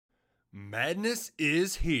Madness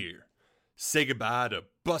is here. Say goodbye to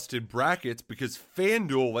busted brackets because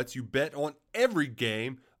FanDuel lets you bet on every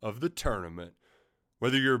game of the tournament.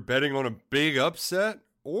 Whether you're betting on a big upset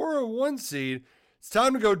or a one seed, it's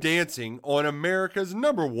time to go dancing on America's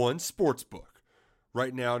 #1 sportsbook.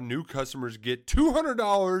 Right now, new customers get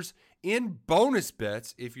 $200 in bonus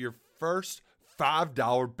bets if your first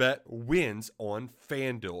 $5 bet wins on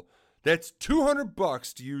FanDuel. That's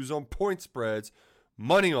 $200 to use on point spreads,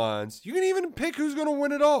 money lines. You can even pick who's going to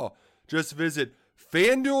win it all. Just visit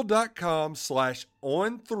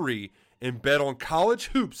FanDuel.com/on3 and bet on college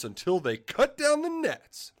hoops until they cut down the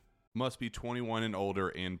nets. Must be 21 and older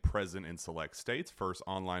and present in select states. First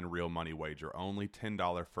online real money wager only.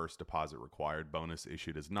 $10 first deposit required. Bonus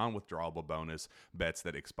issued as non-withdrawable bonus. Bets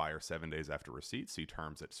that expire 7 days after receipt. See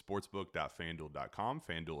terms at sportsbook.fanduel.com.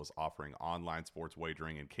 FanDuel is offering online sports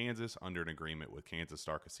wagering in Kansas under an agreement with Kansas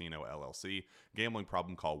Star Casino, LLC. Gambling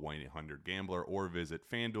problem? Call 1-800-GAMBLER or visit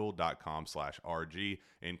fanduel.com/RG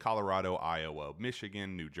in Colorado, Iowa,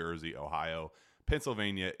 Michigan, New Jersey, Ohio,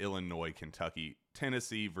 Pennsylvania, Illinois, Kentucky,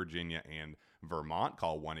 Tennessee, Virginia, and Vermont.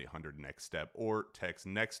 Call 1-800-NEXT-STEP or text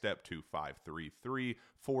NEXT-STEP to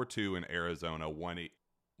 53342 in Arizona,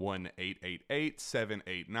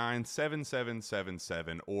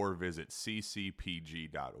 1-888-789-7777 or visit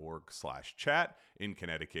ccpg.org/chat. In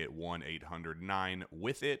Connecticut,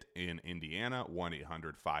 1-800-9-WITH-IT. In Indiana,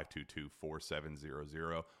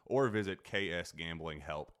 1-800-522-4700 or visit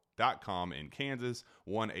ksgamblinghelp.com. In Kansas,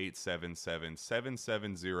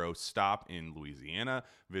 1-877-770-STOP in Louisiana.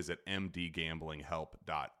 Visit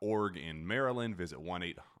mdgamblinghelp.org in Maryland. Visit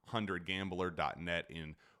 1-800-gambler.net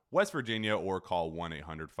in West Virginia or call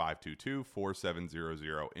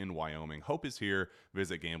 1-800-522-4700 in Wyoming. Hope is here.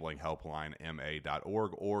 Visit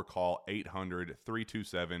gamblinghelplinema.org or call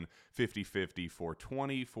 800-327-5050 for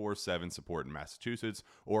 24/7 support in Massachusetts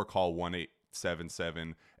or call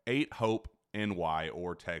 1-877-8-HOPE NY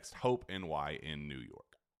or text Hope NY in New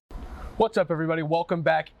York. What's up, everybody? Welcome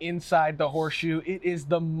back inside the Horseshoe. It is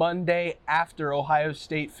the Monday after Ohio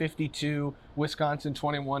State 52, Wisconsin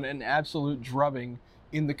 21, an absolute drubbing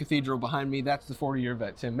in the cathedral behind me. That's the 40-year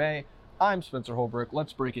vet, Tim May. I'm Spencer Holbrook.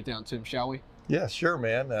 Let's break it down, Tim, shall we? Yeah, sure,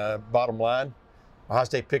 man. Bottom line, Ohio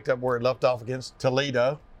State picked up where it left off against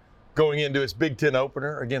Toledo, going into its Big Ten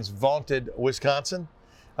opener against vaunted Wisconsin.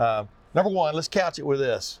 Number one, let's couch it with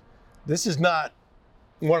this. This is not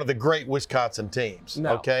one of the great Wisconsin teams,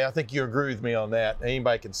 No. Okay? I think you agree with me on that.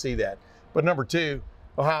 Anybody can see that. But number two,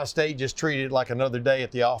 Ohio State just treated it like another day at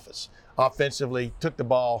the office. Offensively, took the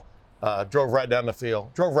ball, drove right down the field,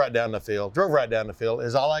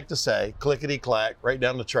 as I like to say, clickety-clack, right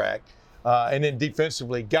down the track. And then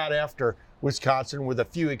defensively, got after Wisconsin with a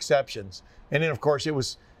few exceptions. And then, of course, it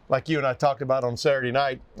was like you and I talked about on Saturday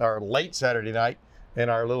night, or late Saturday night, in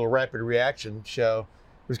our little rapid reaction show.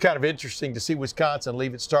 It was kind of interesting to see Wisconsin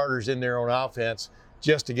leave its starters in there on offense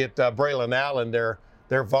just to get Braylon Allen, their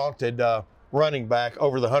vaunted running back,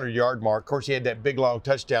 over the 100-yard mark. Of course, he had that big, long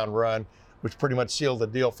touchdown run, which pretty much sealed the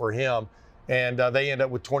deal for him. And they end up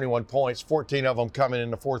with 21 points, 14 of them coming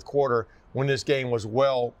in the fourth quarter when this game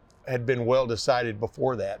had been well decided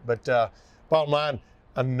before that. But bottom line,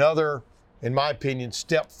 another, in my opinion,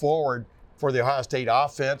 step forward for the Ohio State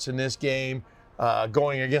offense in this game,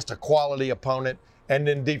 going against a quality opponent. And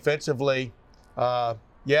then defensively,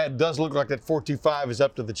 it does look like that 4-2-5 is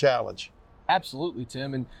up to the challenge. Absolutely,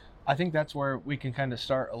 Tim. And I think that's where we can kind of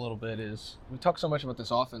start a little bit is we talk so much about this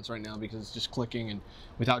offense right now because it's just clicking, and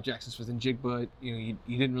without Jackson Smith and Jigba, you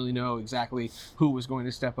didn't really know exactly who was going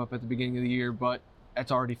to step up at the beginning of the year, but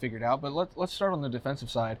that's already figured out. But let's start on the defensive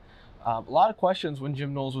side. A lot of questions when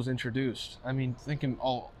Jim Knowles was introduced. I mean, thinking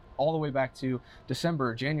all the way back to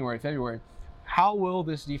December, January, February. How will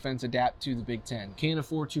this defense adapt to the Big Ten? Can a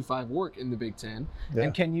 4-2-5 work in the Big Ten? Yeah.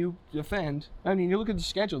 And can you defend? I mean, you look at the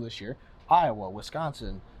schedule this year, Iowa,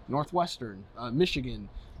 Wisconsin, Northwestern, Michigan,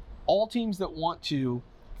 all teams that want to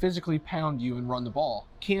physically pound you and run the ball.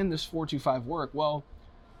 Can this 4-2-5 work? Well,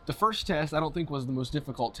 the first test I don't think was the most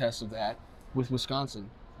difficult test of that with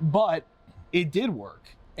Wisconsin, but it did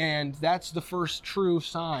work. And that's the first true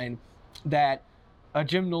sign that a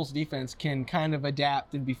Jim Knowles defense can kind of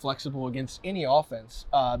adapt and be flexible against any offense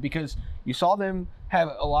because you saw them have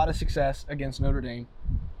a lot of success against Notre Dame,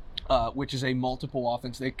 which is a multiple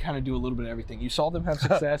offense. They kind of do a little bit of everything. You saw them have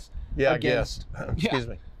success against... Excuse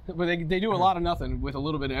me. But they do a lot of nothing with a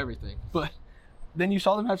little bit of everything. But then you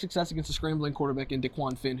saw them have success against a scrambling quarterback in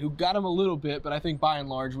DeQuan Finn, who got him a little bit, but I think by and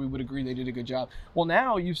large we would agree they did a good job. Well,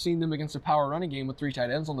 now you've seen them against a power running game with 3 tight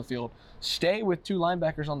ends on the field, stay with 2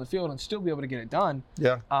 linebackers on the field and still be able to get it done.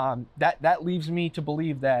 Yeah. That leaves me to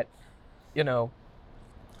believe that,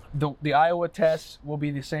 The Iowa test will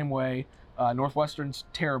be the same way. Northwestern's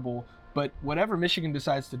terrible. But whatever Michigan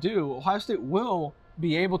decides to do, Ohio State will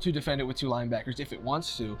be able to defend it with 2 linebackers if it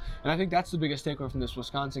wants to. And I think that's the biggest takeaway from this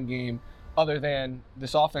Wisconsin game, other than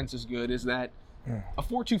this offense is good, is that a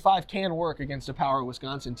 4-2-5 can work against a power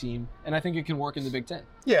Wisconsin team, and I think it can work in the Big Ten.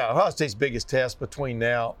 Yeah, Ohio State's biggest test between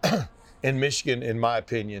now and Michigan, in my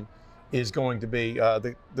opinion, is going to be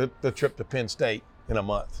the trip to Penn State in a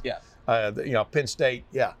month. Yeah. Penn State,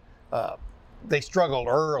 they struggled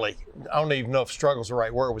early. I don't even know if struggle's the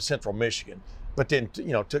right word with Central Michigan, but then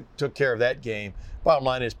took care of that game. Bottom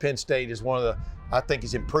line is Penn State is I think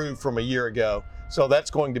is improved from a year ago. So that's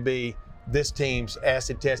going to be this team's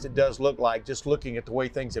acid test. It does look like, just looking at the way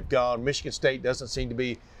things have gone, Michigan State doesn't seem to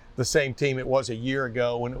be the same team it was a year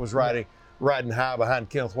ago when it was riding high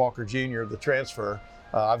behind Kenneth Walker Jr., the transfer.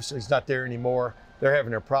 Obviously, he's not there anymore. They're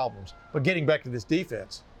having their problems. But getting back to this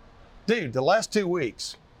defense, dude, the last 2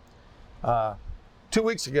 weeks, 2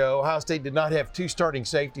 weeks ago, Ohio State did not have 2 starting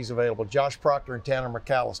safeties available, Josh Proctor and Tanner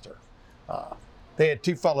McAllister. They had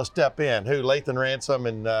 2 fellas step in, Lathan Ransom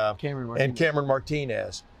and Cameron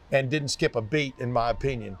Martinez, and didn't skip a beat, in my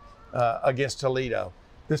opinion, against Toledo.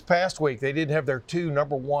 This past week, they didn't have their 2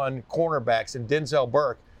 number 1 cornerbacks in Denzel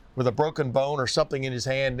Burke with a broken bone or something in his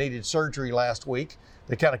hand, needed surgery last week.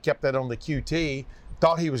 They kind of kept that on the QT.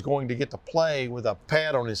 Thought he was going to get to play with a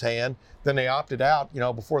pad on his hand. Then they opted out,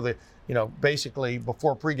 before basically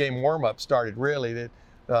before pregame warm-up started, really,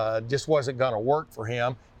 that just wasn't going to work for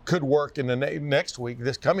him. Could work in the next week,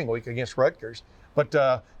 this coming week against Rutgers. But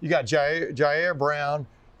you got Jair Brown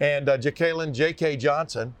and J.K.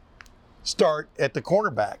 Johnson start at the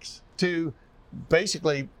cornerbacks to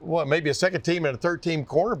basically, maybe a second team and a third team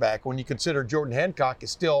cornerback when you consider Jordan Hancock is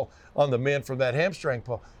still on the mend from that hamstring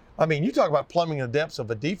pull. I mean, you talk about plumbing the depths of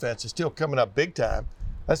a defense is still coming up big time.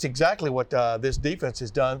 That's exactly what this defense has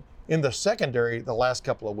done in the secondary the last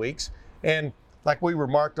couple of weeks. And like we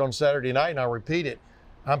remarked on Saturday night, and I'll repeat it,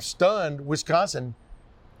 I'm stunned Wisconsin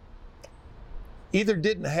either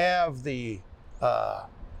didn't have the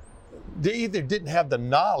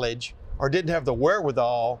knowledge or didn't have the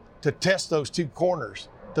wherewithal to test those 2 corners,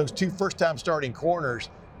 those 2 first-time starting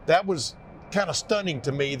corners. That was kind of stunning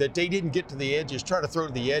to me that they didn't get to the edges, try to throw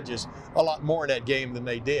to the edges a lot more in that game than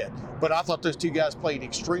they did. But I thought those 2 guys played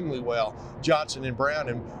extremely well, Johnson and Brown,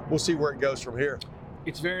 and we'll see where it goes from here.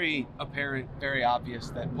 It's very apparent, very obvious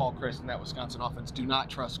that Paul Chryst and that Wisconsin offense do not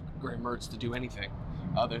trust Graham Mertz to do anything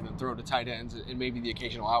other than throw to tight ends and maybe the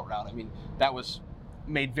occasional out route. I mean, that was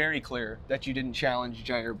made very clear that you didn't challenge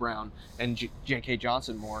Jair Brown and J.K.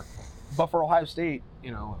 Johnson more. But for Ohio State,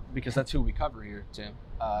 because that's who we cover here, Tim,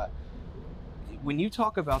 when you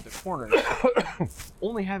talk about the corners,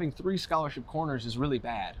 only having 3 scholarship corners is really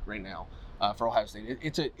bad right now for Ohio State.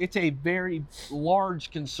 It's a very large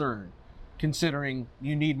concern, considering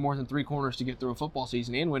you need more than 3 corners to get through a football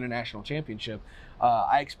season and win a national championship.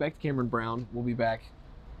 I expect Cameron Brown will be back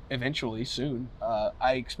eventually, soon.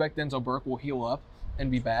 I expect Denzel Burke will heal up and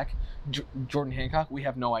be back. Jordan Hancock, we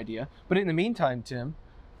have no idea. But in the meantime, Tim,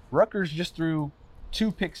 Rutgers just threw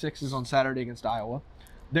 2 pick sixes on Saturday against Iowa.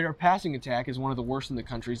 Their passing attack is one of the worst in the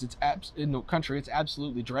country. It's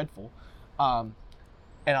absolutely dreadful. And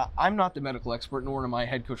I'm not the medical expert, nor am I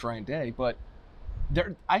head coach Ryan Day, but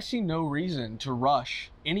I see no reason to rush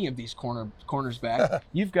any of these corners back.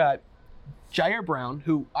 You've got Jair Brown,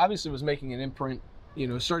 who obviously was making an imprint,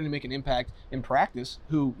 starting to make an impact in practice,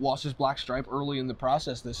 who lost his black stripe early in the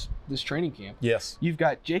process this training camp. Yes. You've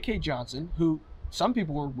got J.K. Johnson, who some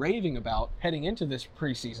people were raving about heading into this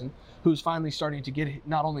preseason, who's finally starting to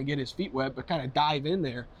not only get his feet wet, but kind of dive in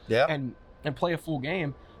there and play a full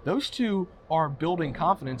game. Those 2 are building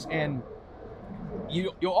confidence, and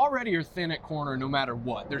you already are thin at corner no matter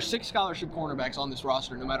what. There's 6 scholarship cornerbacks on this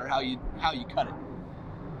roster no matter how you cut it.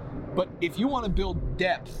 But if you want to build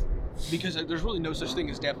depth, because there's really no such thing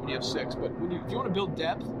as depth when you have 6, but if you want to build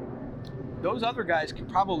depth, those other guys can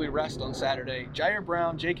probably rest on Saturday. Jair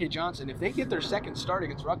Brown, J.K. Johnson, if they get their second start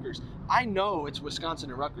against Rutgers, I know it's Wisconsin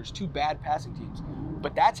and Rutgers, 2 bad passing teams.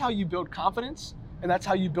 But that's how you build confidence, and that's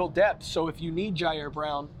how you build depth. So if you need Jair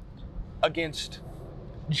Brown against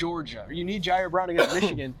Georgia, or you need Jair Brown against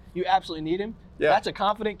Michigan, you absolutely need him. Yeah. That's a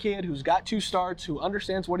confident kid who's got 2 starts, who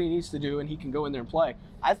understands what he needs to do, and he can go in there and play.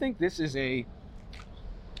 I think this is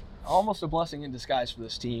almost a blessing in disguise for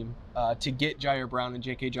this team to get Jair Brown and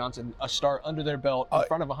J.K. Johnson a start under their belt in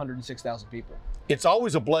front of 106,000 people. It's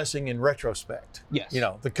always a blessing in retrospect. Yes.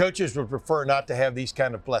 The coaches would prefer not to have these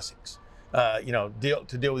kind of blessings, deal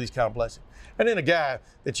with these kind of blessings. And then a guy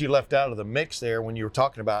that you left out of the mix there when you were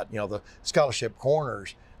talking about, the scholarship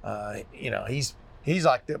corners, he's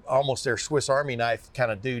like almost their Swiss Army knife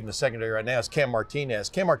kind of dude in the secondary right now is Cam Martinez.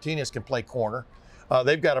 Cam Martinez can play corner.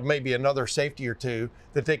 They've got maybe another safety or two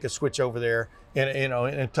that they could switch over there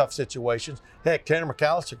in tough situations. Heck, Tanner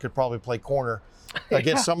McAllister could probably play corner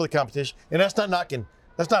against some of the competition. And that's not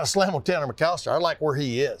a slam on Tanner McAllister. I like where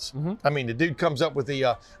he is. Mm-hmm. I mean, the dude comes up with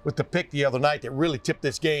the pick the other night that really tipped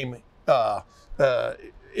this game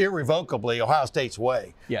irrevocably Ohio State's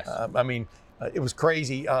way. Yes. I mean, it was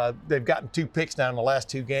crazy. They've gotten 2 picks now in the last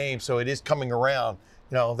 2 games, so it is coming around.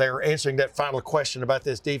 They're answering that final question about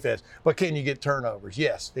this defense. But can you get turnovers?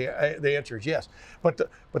 Yes. The answer is yes. But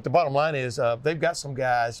the bottom line is they've got some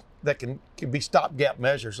guys that can be stopgap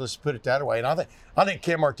measures. Let's put it that way. And I think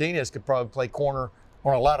Cam Martinez could probably play corner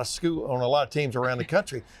on a lot of teams around the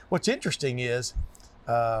country. What's interesting is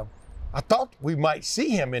I thought we might see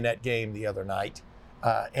him in that game the other night,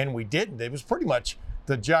 and we didn't. It was pretty much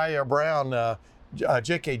the Jair Brown,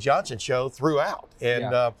 J.K. Johnson show throughout.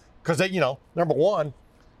 And because they, number one,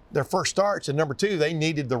 their first starts, and number two, they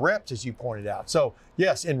needed the reps, as you pointed out. So,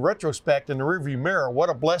 yes, in retrospect, in the rearview mirror, what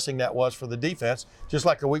a blessing that was for the defense. Just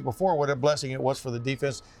like the week before, what a blessing it was for the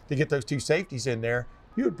defense to get those 2 safeties in there.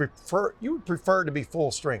 You would prefer to be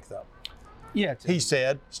full strength, though. Yeah. He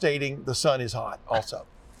said, stating the sun is hot also.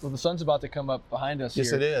 Well, the sun's about to come up behind us Yes,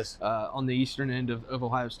 here. it is. On the eastern end of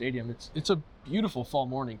Ohio Stadium. It's a beautiful fall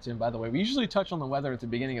morning, Tim, by the way. We usually touch on the weather at the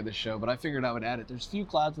beginning of the show, but I figured I would add it. There's a few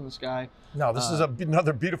clouds in the sky. No, this is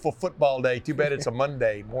another beautiful football day. Too bad it's a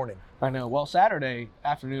Monday morning. I know. Well, Saturday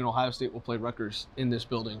afternoon, Ohio State will play Rutgers in this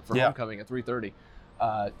building for homecoming at 3:30.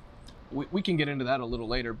 We can get into that a little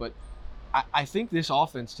later, but I think this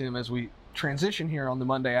offense, Tim, as we transition here on the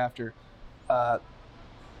Monday after, I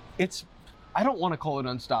don't want to call it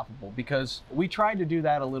unstoppable because we tried to do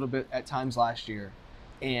that a little bit at times last year,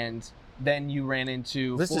 and then you ran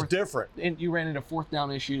into this is different. And you ran into 4th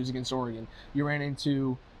down issues against Oregon. You ran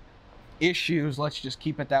into issues, let's just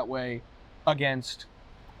keep it that way, against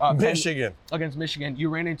Michigan. Against Michigan. You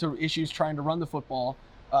ran into issues trying to run the football,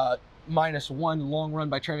 -1 long run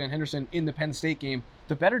by TreVeyon Henderson in the Penn State game.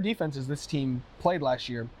 The better defenses this team played last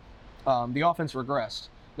year, the offense regressed.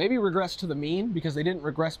 Maybe regressed to the mean because they didn't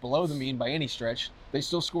regress below the mean by any stretch. They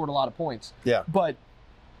still scored a lot of points. Yeah. But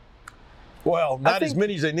well, not as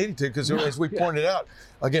many as they needed to because as we pointed out,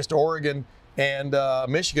 against Oregon and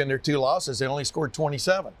Michigan, their 2 losses, they only scored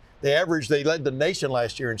 27. They led the nation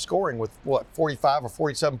last year in scoring with 45 or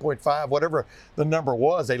 47.5, whatever the number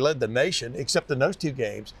was. They led the nation except in those 2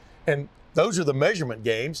 games. And those are the measurement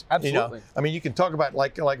games. Absolutely. I mean, you can talk about,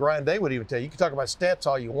 like Ryan Day would even tell you, you can talk about stats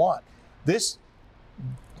all you want.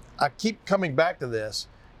 I keep coming back to this.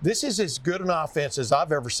 This is as good an offense as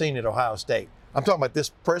I've ever seen at Ohio State. I'm talking about this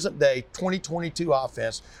present day 2022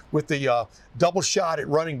 offense with the double shot at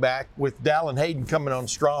running back with Dallin Hayden coming on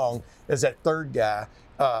strong as that 3rd guy.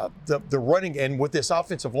 The running, and with this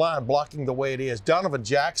offensive line blocking the way it is, Donovan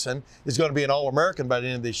Jackson is going to be an All-American by the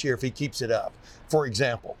end of this year if he keeps it up, for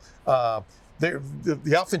example.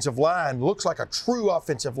 The offensive line looks like a true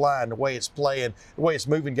offensive line, the way it's playing, the way it's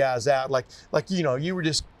moving guys out. Like you were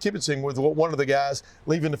just kibitzing with one of the guys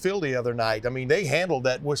leaving the field the other night. I mean, they handled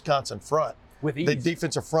that Wisconsin front, with ease. The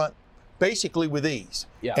defensive front, basically with ease.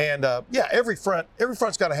 Yeah. And every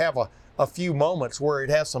front's got to have a few moments where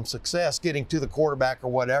it has some success getting to the quarterback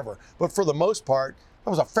or whatever. But for the most part,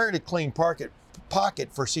 that was a fairly clean pocket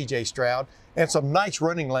for C.J. Stroud and some nice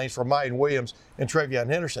running lanes for Mayan Williams and TreVeyon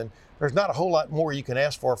Henderson. There's not a whole lot more you can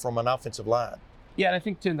ask for from an offensive line. Yeah, and I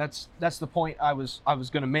think, Tim, that's the point I was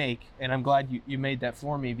going to make, and I'm glad you made that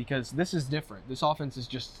for me because this is different. This offense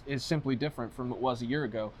is simply different from what it was a year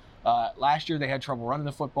ago. Last year they had trouble running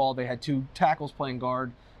the football. They had 2 tackles playing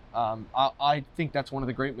guard. I think that's one of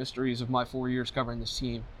the great mysteries of my 4 years covering this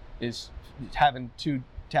team is having 2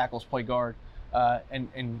 tackles play guard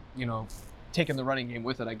and taking the running game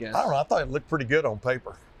with it, I guess. I don't know. I thought it looked pretty good on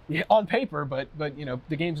paper. Yeah, on paper, but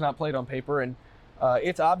the game's not played on paper, and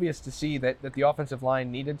it's obvious to see that the offensive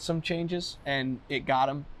line needed some changes, and it got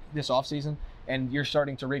them this offseason, and you're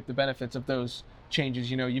starting to reap the benefits of those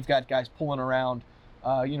changes. You've got guys pulling around,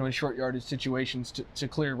 in short yardage situations to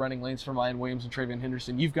clear running lanes for Mayan Williams and TreVeyon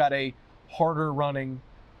Henderson. You've got a harder running,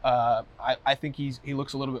 I think he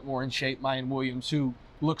looks a little bit more in shape, Mayan Williams, who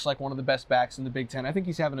looks like one of the best backs in the Big Ten. I think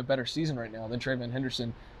he's having a better season right now than TreVeyon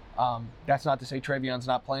Henderson. That's not to say TreVeyon's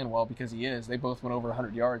not playing well because he is. They both went over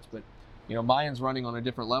 100 yards, but Mayan's running on a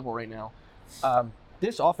different level right now.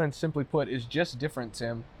 This offense, simply put, is just different,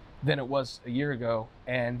 Tim, than it was a year ago,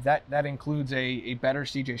 and that includes a better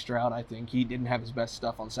C.J. Stroud. I think he didn't have his best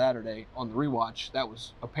stuff on Saturday on the rewatch. That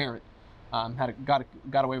was apparent.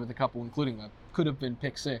 Got away with a couple, including could have been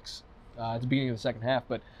pick 6 at the beginning of the second half.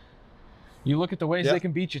 But You look at the ways Yeah. they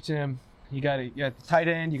can beat you, Tim. You got the tight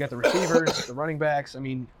end, you got the receivers, the running backs. I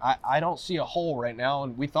mean, I don't see a hole right now,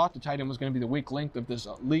 and we thought the tight end was going to be the weak link of this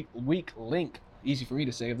weak link. Easy for me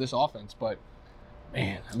to say, of this offense, but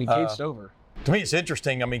man, I mean, Cade Stover. To me, it's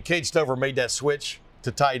interesting. I mean, Cade Stover made that switch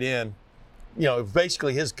to tight end. You know,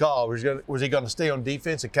 basically his call was he going to stay on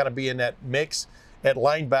defense and kind of be in that mix at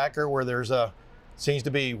linebacker where there's seems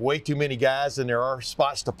to be way too many guys and there are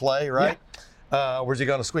spots to play, right? Yeah. Was he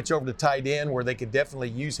going to switch over to tight end where they could definitely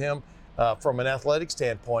use him from an athletic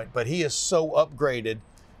standpoint? But he is so upgraded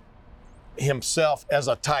himself as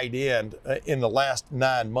a tight end in the last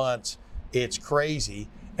 9 months. It's crazy.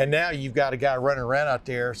 And now you've got a guy running around out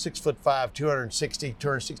there, 6'5",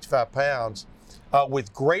 265 pounds,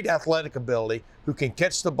 with great athletic ability, who can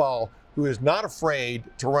catch the ball, who is not afraid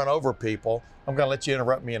to run over people. I'm going to let you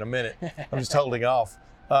interrupt me in a minute. I'm just holding off.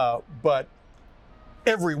 But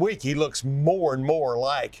every week he looks more and more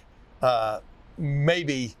like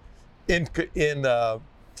maybe in I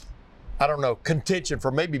don't know, contention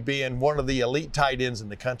for maybe being one of the elite tight ends in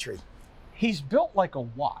the country. He's built like a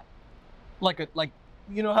Watt, like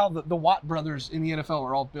you know how the Watt brothers in the NFL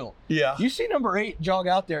are all built. Yeah. You see number 8 jog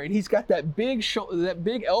out there, and he's got that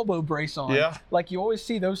big elbow brace on. Yeah. Like you always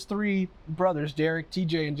see those 3 brothers, Derek,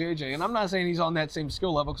 TJ, and JJ. And I'm not saying he's on that same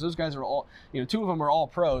skill level because those guys are all, 2 of them are all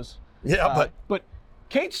pros. Yeah, but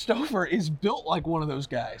Cade Stover is built like one of those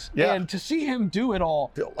guys. Yeah. And to see him do it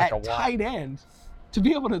all like at tight end, to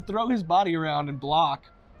be able to throw his body around and block,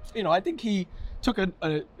 I think he took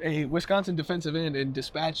a Wisconsin defensive end and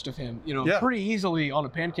dispatched of him, pretty easily on a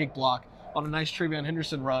pancake block on a nice Travion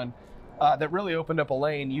Henderson run that really opened up a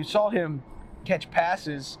lane. You saw him catch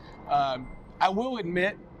passes. I will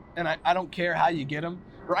admit, and I don't care how you get them,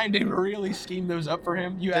 Ryan Day really schemed those up for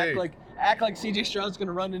him. You act like C.J. Stroud's going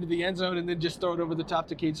to run into the end zone and then just throw it over the top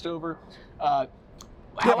to Cade Stover. But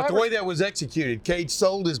the way that was executed, Cade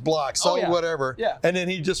sold his block, whatever, and then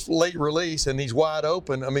he just late release and he's wide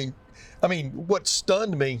open. I mean, what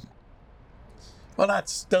stunned me, well, not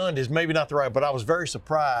stunned is maybe not the right, but I was very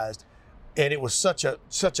surprised, and it was such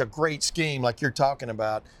a great scheme like you're talking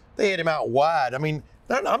about. They had him out wide. I mean,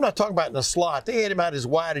 I'm not talking about in the slot. They had him out as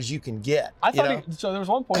wide as you can get. I thought so. There was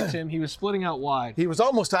one point, Tim, he was splitting out wide. He was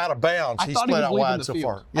almost out of bounds. He split out wide so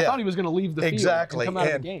far. I thought he was going to leave the field and come out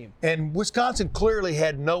of the game. And Wisconsin clearly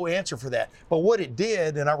had no answer for that. But what it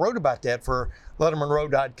did, and I wrote about that for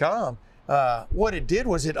LettermanRow.com, what it did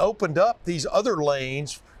was it opened up these other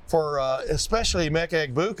lanes for especially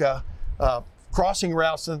Emeka Egbuka, crossing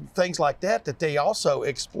routes and things like that they also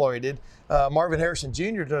exploited. Marvin Harrison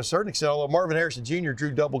Jr. to a certain extent, although Marvin Harrison Jr.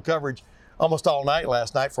 drew double coverage almost all night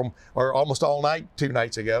last night or almost all night 2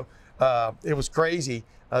 nights ago. It was crazy,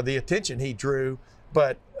 the attention he drew,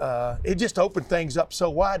 but it just opened things up so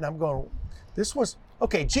wide, and I'm going,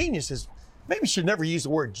 genius is, maybe you should never use the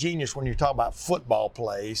word genius when you're talking about football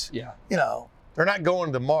plays. Yeah. They're not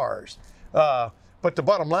going to Mars. But the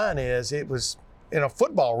bottom line is it was, in a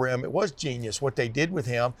football realm, it was genius what they did with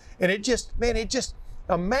him. And it just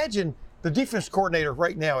imagine the defense coordinator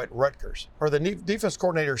right now at Rutgers or the defense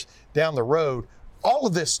coordinators down the road, all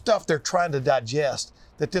of this stuff they're trying to digest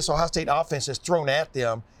that this Ohio State offense has thrown at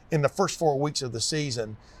them in the first 4 weeks of the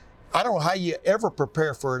season. I don't know how you ever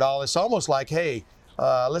prepare for it all. It's almost like, hey,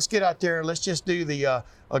 let's get out there and let's just do the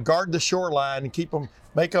guard the shoreline and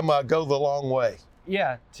make them go the long way.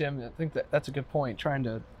 Yeah, Tim, I think that's a good point, trying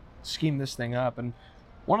to scheme this thing up. And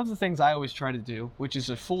one of the things I always try to do, which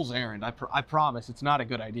is a fool's errand, I promise it's not a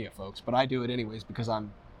good idea, folks, but I do it anyways because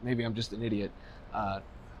I'm just an idiot.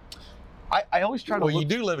 I always try to you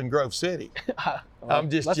do live in Grove City. I'm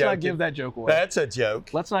just Let's joking. not give that joke away. That's a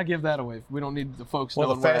joke. Let's not give that away. We don't need the folks One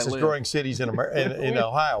knowing of the where I fastest live. growing cities in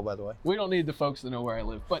Ohio, by the way. We don't need the folks to know where I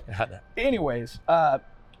live. But anyways,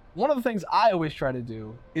 one of the things I always try to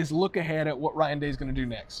do is look ahead at what Ryan Day is going to do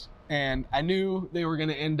next. And I knew they were going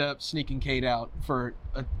to end up sneaking Cade out for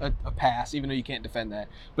a pass, even though you can't defend that.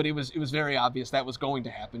 But it was very obvious that was going to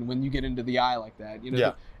happen when you get into the eye like that.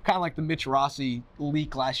 Kind of like the Mitch Rossi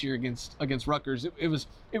leak last year against Rutgers. It was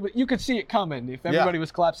you could see it coming. If everybody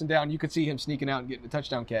was collapsing down, you could see him sneaking out and getting a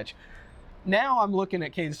touchdown catch. Now I'm looking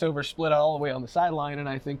at Cade Stover split out all the way on the sideline, and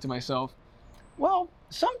I think to myself, well,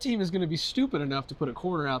 some team is going to be stupid enough to put a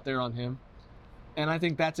corner out there on him. And I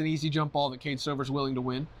think that's an easy jump ball that Cade Stover's willing to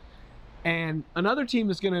win. And another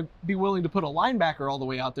team is going to be willing to put a linebacker all the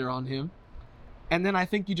way out there on him. And then I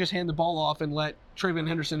think you just hand the ball off and let Travion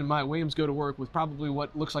Henderson and Maya Williams go to work with probably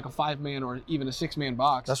what looks like a 5-man or even a 6-man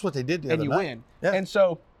box. That's what they did the other night. And you win. Yeah. And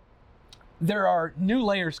so there are new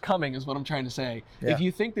layers coming is what I'm trying to say. Yeah. If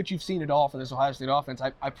you think that you've seen it all for this Ohio State offense,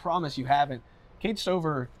 I promise you haven't. Cade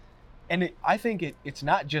Stover, I think it's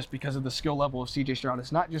not just because of the skill level of C.J. Stroud.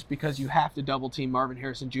 It's not just because you have to double team Marvin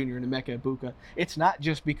Harrison Jr. and Emeka Egbuka. It's not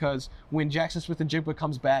just because when Jackson Smith-Njigba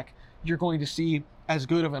comes back, you're going to see as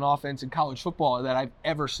good of an offense in college football that I've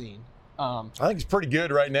ever seen. I think it's pretty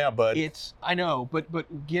good right now, bud. I know,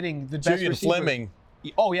 but getting the best Julian receiver. Fleming.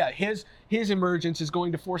 Oh yeah, his emergence is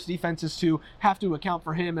going to force defenses to have to account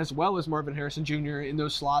for him as well as Marvin Harrison Jr. in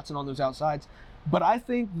those slots and on those outsides. But I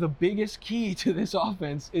think the biggest key to this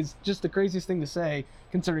offense is just the craziest thing to say,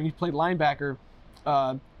 considering he played linebacker,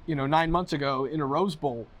 9 months ago in a Rose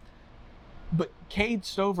Bowl. But Cade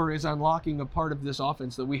Stover is unlocking a part of this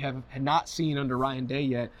offense that we had not seen under Ryan Day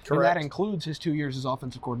yet. Correct. And that includes his 2 years as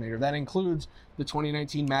offensive coordinator. That includes the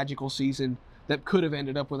 2019 magical season that could have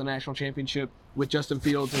ended up with a national championship with Justin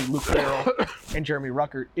Fields and Luke Farrell and Jeremy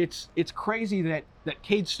Ruckert. It's crazy that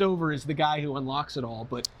Cade Stover is the guy who unlocks it all,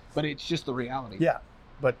 but it's just the reality. Yeah,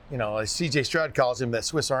 but as C.J. Stroud calls him, that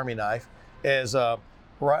Swiss Army knife, as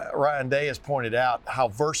Ryan Day has pointed out, how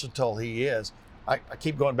versatile he is. I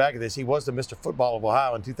keep going back to this. He was the Mr. Football of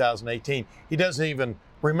Ohio in 2018. He doesn't even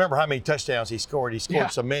remember how many touchdowns he scored. He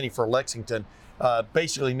scored so many for Lexington.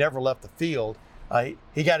 Basically never left the field.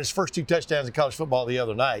 He got his first 2 touchdowns in college football the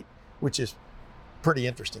other night, which is pretty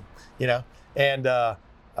interesting, And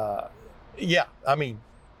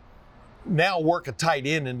now work a tight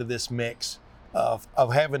end into this mix of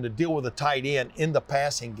having to deal with a tight end in the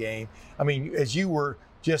passing game. I mean, as you were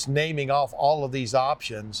just naming off all of these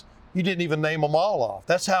options, you didn't even name them all off.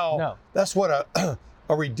 That's what a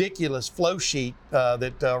ridiculous flow sheet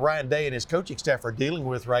that Ryan Day and his coaching staff are dealing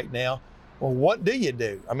with right now. Well, what do you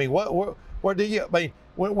do? I mean, what do you? I mean,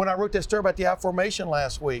 when I wrote that story about the I formation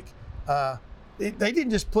last week, they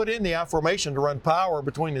didn't just put in the I formation to run power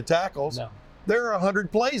between the tackles. No. There are 100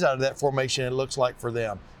 plays out of that formation, it looks like, for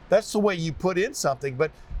them. That's the way you put in something.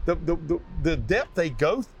 But the depth they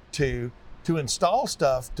go to install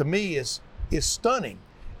stuff, to me, is stunning.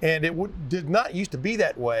 And it did not used to be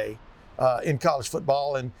that way in college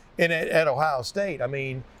football and at Ohio State. I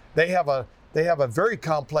mean, they have a very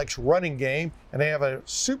complex running game, and they have a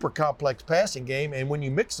super complex passing game. And when you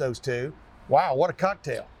mix those two, wow, what a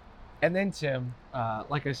cocktail. And then, Tim,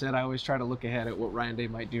 like I said, I always try to look ahead at what Ryan Day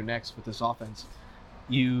might do next with this offense.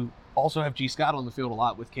 You also have G. Scott on the field a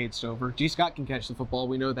lot with Cade Stover. G. Scott can catch the football.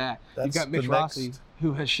 We know that. You've got Mitch Rossi,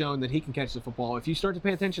 who has shown that he can catch the football. If you start to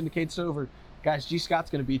pay attention to Cade Stover, guys, G. Scott's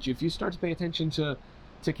going to beat you. If you start to pay attention to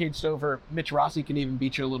Cade Stover, Mitch Rossi can even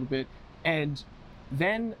beat you a little bit. And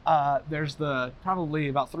then there's the probably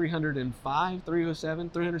about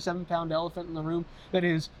 307-pound elephant in the room. That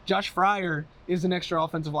is, Josh Fryer is an extra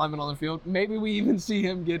offensive lineman on the field. Maybe we even see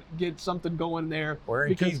him get something going there.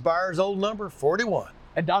 Wearing Keith Byers' old number, 41.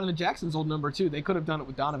 And Donovan Jackson's old number, too. They could have done it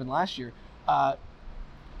with Donovan last year.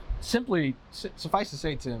 Simply, suffice to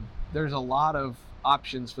say, Tim, there's a lot of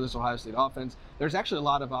options for this Ohio State offense. There's actually a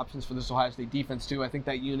lot of options for this Ohio State defense, too. I think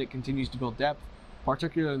that unit continues to build depth,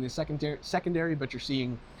 particularly in the secondary, but you're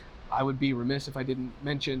seeing, I would be remiss if I didn't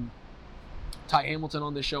mention Ty Hamilton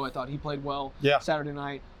on this show. I thought he played well Saturday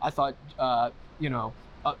night. I thought, a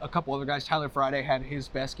couple other guys. Tyler Friday had his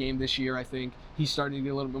best game this year, I think. He's starting to get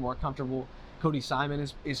a little bit more comfortable. Cody Simon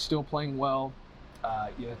is still playing well.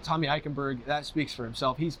 Tommy Eichenberg, that speaks for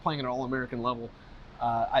himself. He's playing at an All-American level.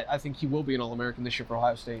 I think he will be an All-American this year for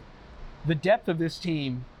Ohio State. The depth of this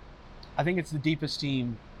team, I think it's the deepest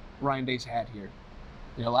team Ryan Day's had here.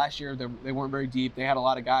 Last year they weren't very deep. They had a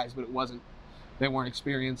lot of guys, but they weren't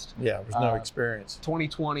experienced. Yeah, there was no experience.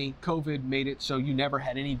 2020, COVID made it so you never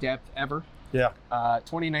had any depth ever. Yeah.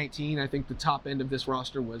 2019, I think the top end of this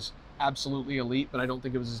roster was absolutely elite, but I don't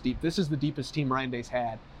think it was as deep. This is the deepest team Ryan Day's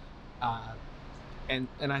had. And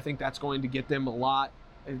I think that's going to get them a lot.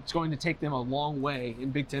 It's going to take them a long way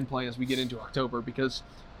in Big Ten play as we get into October because,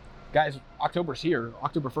 guys, October's here.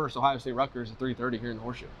 October 1st, Ohio State Rutgers at 3:30 here in the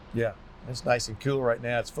Horseshoe. Yeah, it's nice and cool right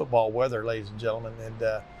now. It's football weather, ladies and gentlemen. And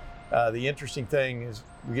the interesting thing is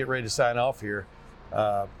we get ready to sign off here.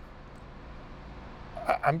 I'm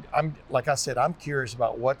like I said, I'm curious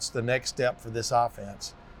about what's the next step for this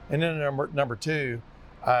offense. And then number two,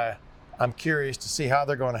 I'm curious to see how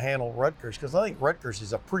they're going to handle Rutgers because I think Rutgers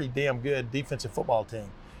is a pretty damn good defensive football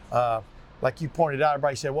team. Like you pointed out,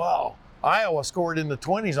 everybody said, "Wow, Iowa scored in the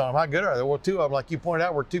 20s on them. How good are they?" Well, 2 of them, like you pointed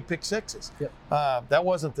out, were 2 pick sixes. Yep. That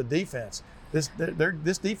wasn't the defense.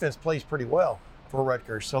 This defense plays pretty well for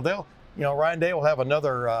Rutgers. So Ryan Day will have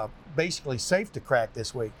another basically safe to crack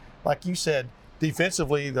this week. Like you said,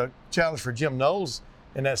 defensively, the challenge for Jim Knowles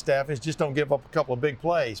and that staff is just don't give up a couple of big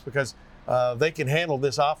plays because they can handle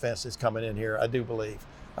this offense that's coming in here, I do believe.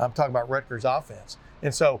 I'm talking about Rutgers' offense.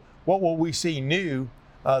 And so what will we see new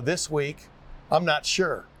this week? I'm not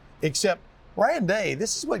sure. Except Ryan Day,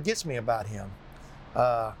 this is what gets me about him.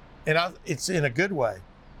 It's in a good way.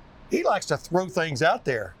 He likes to throw things out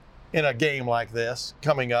there in a game like this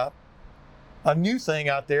coming up. A new thing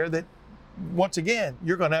out there that, once again,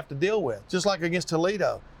 you're going to have to deal with, just like against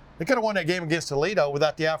Toledo. They could have won that game against Toledo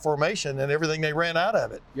without the I formation and everything they ran out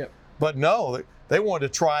of it. Yep. But no, they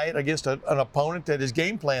wanted to try it against an opponent that is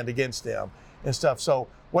game planned against them and stuff. So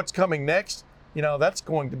what's coming next, that's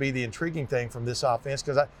going to be the intriguing thing from this offense,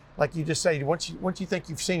 because like you just say, once you think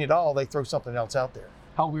you've seen it all, they throw something else out there.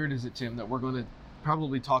 How weird is it, Tim, that we're going to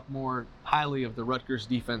probably talk more highly of the Rutgers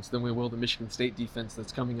defense than we will the Michigan State defense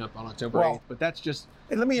that's coming up on October 8th? But that's just.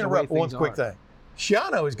 And let me interrupt one quick thing.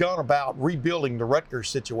 Schiano has gone about rebuilding the Rutgers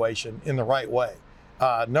situation in the right way.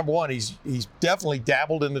 Number one, he's definitely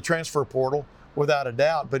dabbled in the transfer portal without a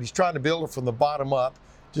doubt, but he's trying to build it from the bottom up,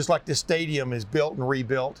 just like this stadium is built and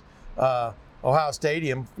rebuilt. Ohio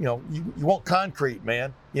Stadium, you want concrete,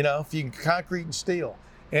 man. If you can concrete and steel.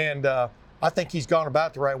 And I think he's gone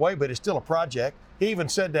about it the right way, but it's still a project. He even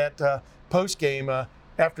said that post game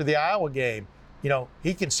after the Iowa game,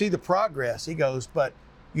 he can see the progress. He goes, but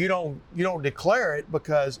you don't declare it,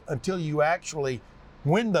 because until you actually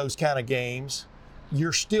win those kind of games,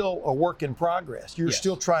 you're still a work in progress. You're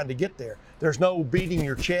still trying to get there. There's no beating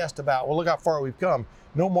your chest about, well, look how far we've come.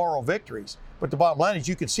 No moral victories. But the bottom line is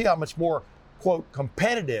you can see how much more, quote,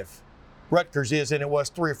 competitive Rutgers is than it was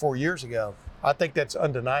 3 or 4 years ago. I think that's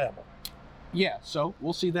undeniable. Yeah, so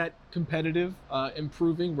we'll see that competitive,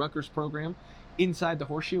 improving Rutgers program inside the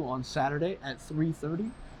Horseshoe on Saturday at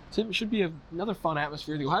 3:30. Tim, it should be another fun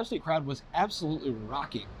atmosphere. The Ohio State crowd was absolutely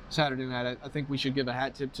rocking Saturday night. I think we should give a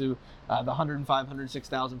hat tip to the 105,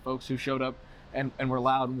 106,000 folks who showed up and were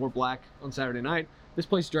loud and wore black on Saturday night. This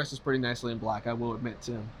place dresses pretty nicely in black, I will admit,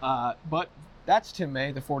 Tim. But that's Tim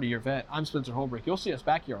May, the 40-year vet. I'm Spencer Holbrook. You'll see us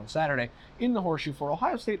back here on Saturday in the Horseshoe for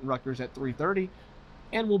Ohio State and Rutgers at 3:30.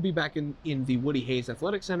 And we'll be back in the Woody Hayes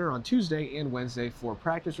Athletic Center on Tuesday and Wednesday for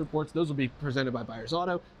practice reports. Those will be presented by Byers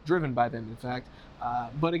Auto, driven by them, in fact.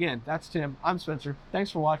 But again, that's Tim. I'm Spencer.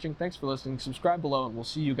 Thanks for watching. Thanks for listening. Subscribe below, and we'll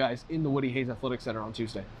see you guys in the Woody Hayes Athletic Center on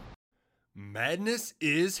Tuesday. Madness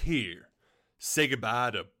is here. Say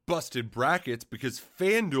goodbye to busted brackets, because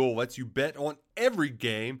FanDuel lets you bet on every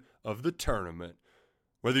game of the tournament.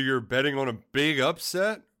 Whether you're betting on a big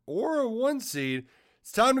upset or a 1 seed,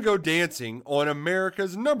 it's time to go dancing on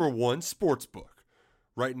America's #1 sportsbook.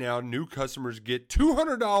 Right now, new customers get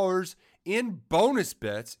 $200 in bonus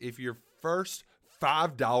bets if your first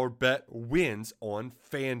 $5 bet wins on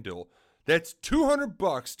FanDuel. That's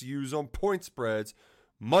 $200 to use on point spreads,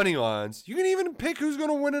 money lines. You can even pick who's going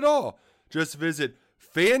to win it all. Just visit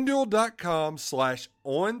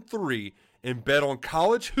FanDuel.com/on3 and bet on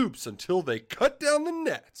college hoops until they cut down the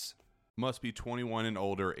nets. Must be 21 and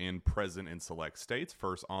older and present in select states.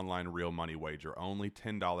 First online real money wager only.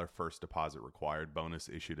 $10 first deposit required. Bonus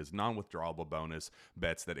issued as non-withdrawable bonus.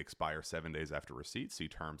 Bets that expire 7 days after receipt. See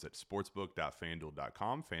terms at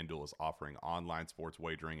sportsbook.fanduel.com. FanDuel is offering online sports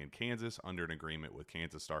wagering in Kansas under an agreement with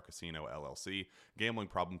Kansas Star Casino, LLC. Gambling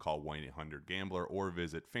problem? Call 1-800-GAMBLER or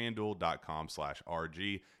visit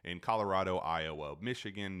fanduel.com/RG. In Colorado, Iowa,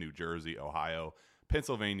 Michigan, New Jersey, Ohio,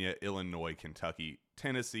 Pennsylvania, Illinois, Kentucky,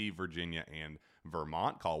 Tennessee, Virginia, and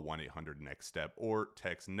Vermont. Call 1-800-NEXT-STEP or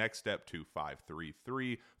text NEXT-STEP to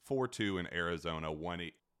 53342. In Arizona,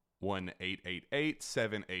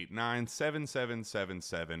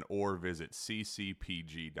 1-888-789-7777 or visit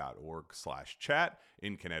ccpg.org/chat.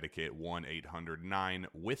 In Connecticut,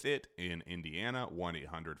 1-800-9-WITH-IT. In Indiana,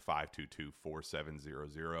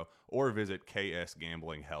 1-800-522-4700 or visit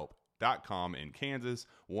ksgamblinghelp.com. In Kansas,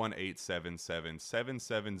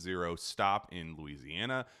 1-877-770-STOP. In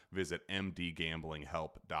Louisiana, visit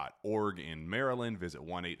mdgamblinghelp.org. In Maryland, visit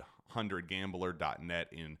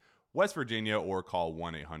 1-800-gambler.net. In West Virginia, or call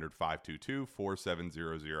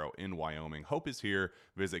 1-800-522-4700. In Wyoming, Hope is here.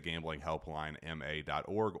 Visit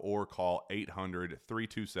gamblinghelplinema.org or call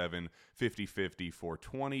 800-327-5050 for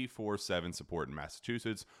 24/7 support in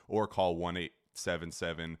Massachusetts, or call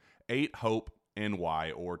 1-877-8-HOPE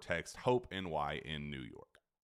NY or text HOPE NY in New York.